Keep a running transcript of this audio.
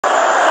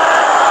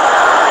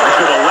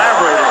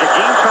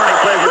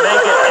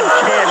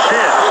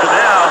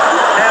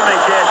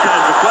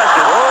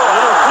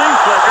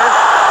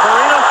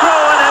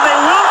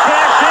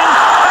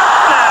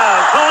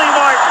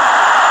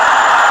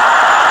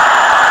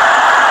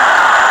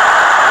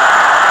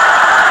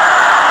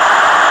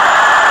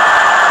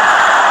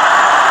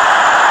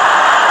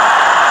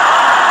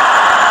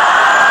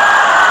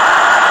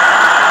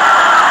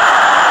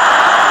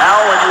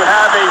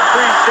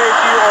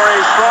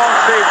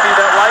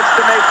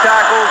to make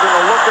tackles and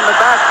to look in the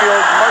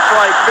backfield, much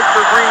like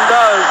Victor Green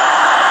does,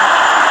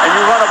 and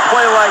you run a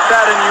play like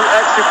that and you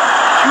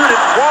execute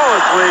it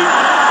flawlessly,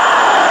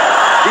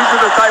 these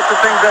are the types of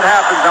things that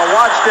happen. Now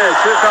watch this.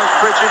 Here comes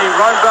Pritchard. He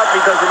runs up.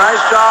 He does a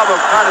nice job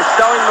of kind of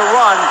selling the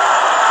run.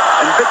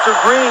 And Victor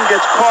Green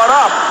gets caught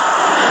up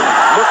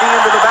looking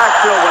into the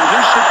backfield when he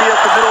should be at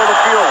the middle of the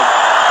field.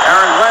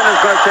 Aaron Glenn is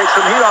going to take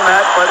some heat on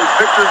that, but it's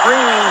Victor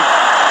Green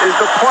is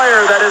the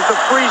player that is the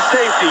free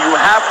safety. You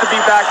have to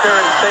be back there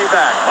and stay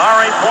back. All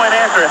right, point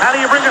after. How do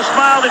you bring a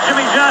smile to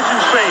Jimmy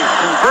Johnson's face?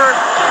 Convert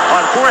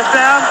on 4th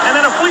down, and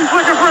then a flea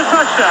flicker for a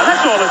touchdown.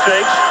 That's all it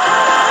takes.